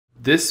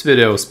This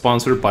video is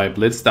sponsored by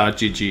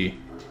Blitz.gg.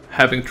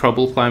 Having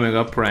trouble climbing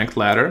up ranked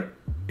ladder?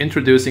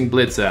 Introducing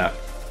Blitz app.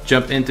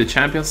 Jump into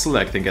champion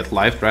select and get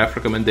live draft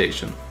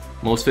recommendation.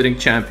 Most fitting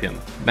champion,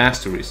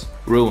 masteries,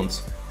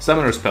 runes,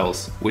 summoner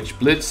spells, which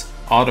Blitz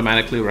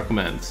automatically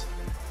recommends.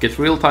 Get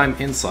real-time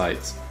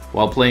insights.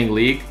 While playing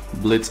League,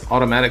 Blitz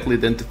automatically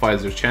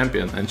identifies your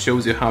champion and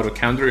shows you how to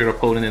counter your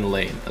opponent in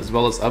lane, as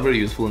well as other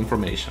useful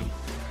information.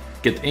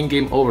 Get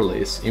in-game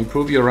overlays,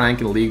 improve your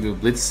rank in League with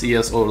Blitz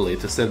CS overlay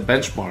to set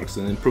benchmarks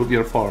and improve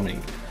your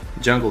farming.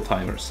 Jungle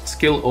timers,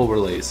 skill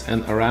overlays,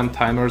 and ARAM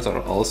timers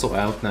are also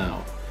out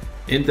now.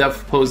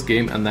 In-depth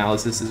post-game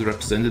analysis is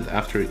represented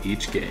after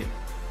each game.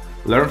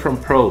 Learn from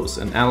pros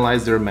and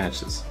analyze their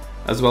matches,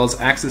 as well as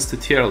access to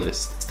tier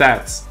lists,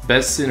 stats,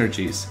 best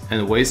synergies,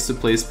 and ways to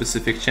play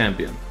specific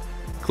champion.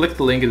 Click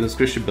the link in the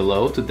description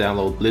below to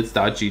download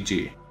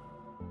Blitz.gg.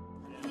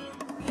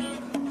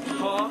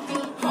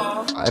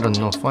 I don't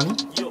know, funny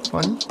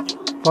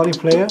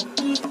player?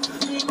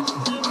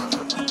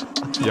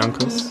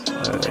 Jankos.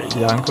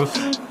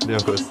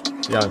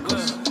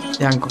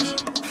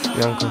 Jankos.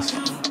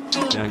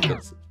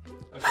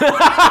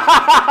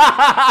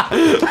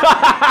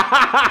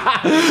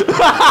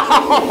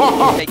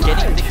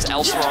 Getting things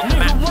elsewhere on the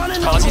map.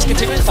 He's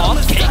continuing to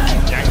off cake.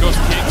 Jankos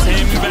kicks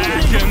him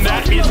back, and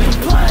that is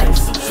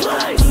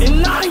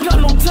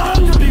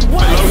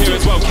below here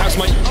as well. Caps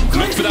might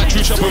look for that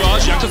true shot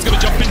barrage. Jankos going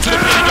to jump into the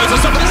pit. He goes to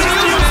somebody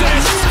steals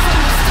this.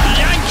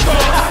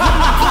 Jankos.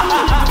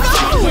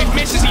 Quick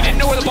misses. He didn't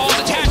know where the ball's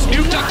attached.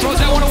 Nuke Duck throws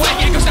that one away.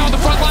 Jankos now on the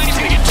front line. He's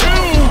going to get two.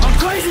 I'm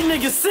crazy,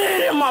 nigga.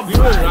 Sit in my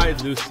brain.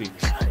 Ride Lucy.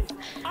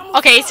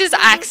 Okay, it's his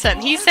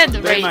accent. He said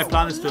Today raid. my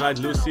plan is to ride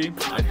Lucy.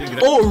 I think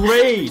that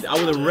raid! I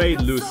would have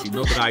raid Lucy,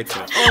 not ride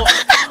her. Oh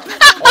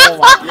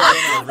my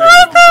god.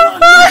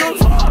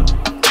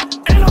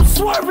 And I'm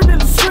swerving in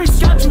the streets.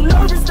 Got you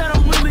nervous that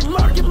I'm really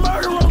lurking.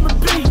 Murder on the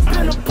beat.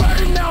 Been a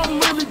burden, now I'm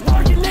really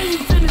working. Then you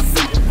finish it.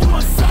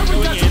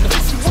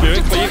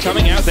 Spirit Clear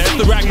coming out. There's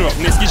the Ragnarok.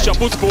 Niski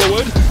shuffles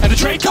forward, and the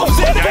trade comes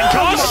in.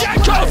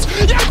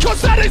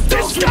 Jankos! That is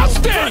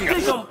disgusting!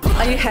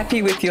 Are you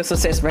happy with your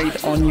success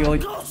rate on your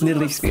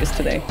Little League Spears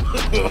today?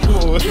 No.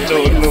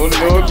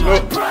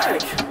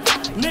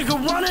 Nigga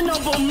running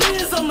up on me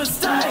is a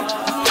mistake.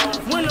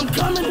 When I'm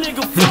coming,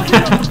 nigga fucking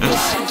up the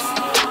place.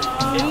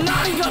 And I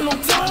ain't got no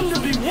time to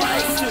be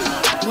wasted.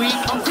 Week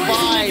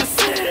 5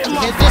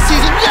 hit this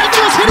season.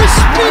 Jankos hit a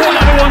spear.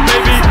 Another one,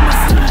 baby.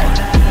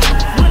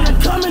 When I'm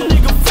coming,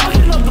 nigga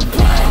fucking up the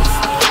place.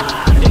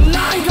 And I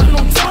ain't got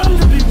no time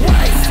to be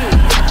wasted.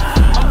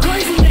 I'm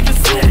crazy, nigga,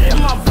 sit in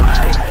my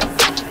brain.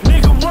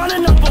 Nigga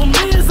running up on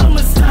me is a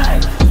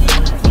mistake.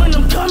 When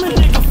I'm coming,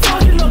 nigga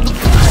fucking up the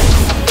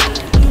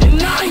place.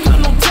 And I ain't got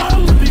no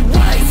time to be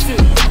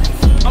wasted.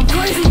 I'm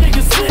crazy,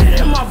 nigga, sit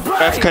in my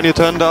brain. Can you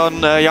turn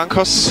down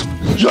Jankos?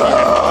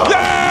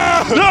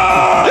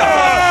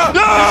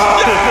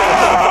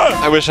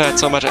 I wish I had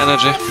so much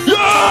energy.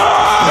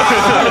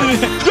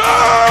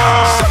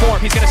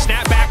 He's going to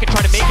snap back and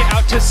try to make it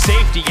out to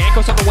safety.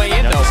 Jankos on the way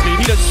in though.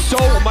 He does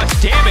so much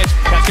damage.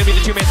 That's going to be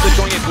the two-man split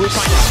going in. Blue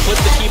trying to split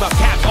the team up.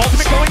 Caps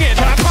ultimate going in.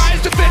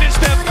 Tries to finish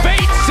the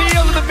bait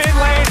seal in the mid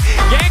lane.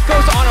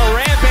 Jankos on a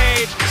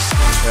rampage.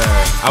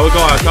 I will go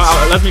out.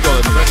 Let me go.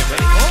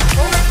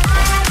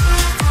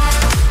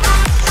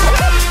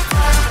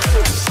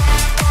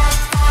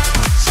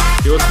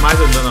 He was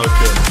smited and then I was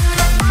killed.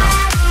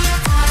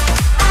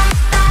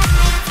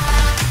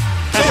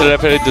 So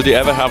do you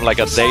ever have like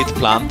a date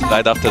planned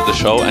right after the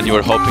show and you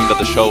were hoping that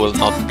the show will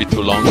not be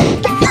too long? Me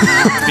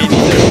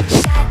neither.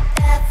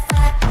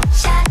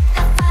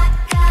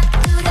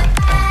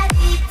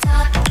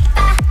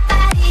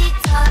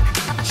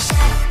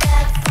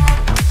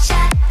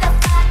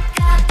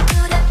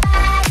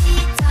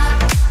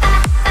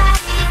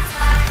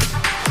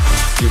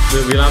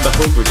 If we land a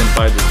hook, we can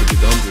fight this. If we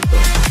don't, we don't.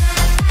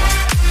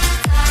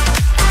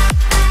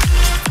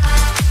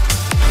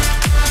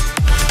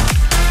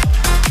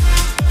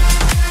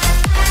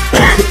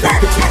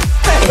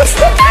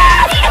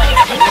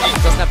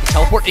 Doesn't have the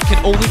teleport. It can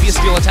only be a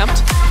steal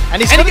attempt.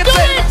 And he's gonna get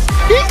it!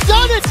 He's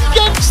done it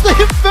against the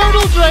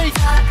Infernal Drake!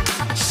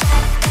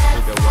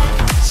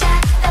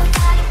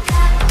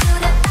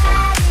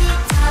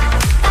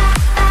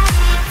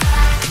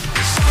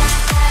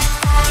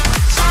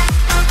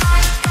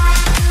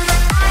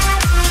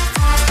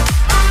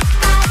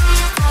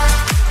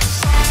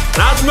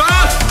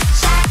 Rasmus!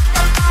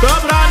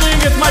 Stop running!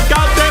 It's my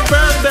goddamn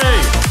birthday!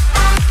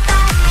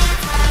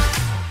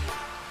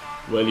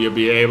 Will you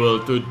be able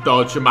to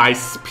dodge my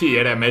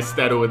spear,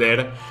 Mr.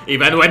 Ruder,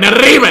 even when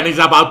Riven is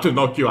about to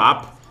knock you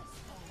up?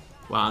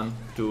 1,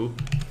 2,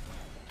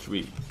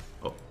 3.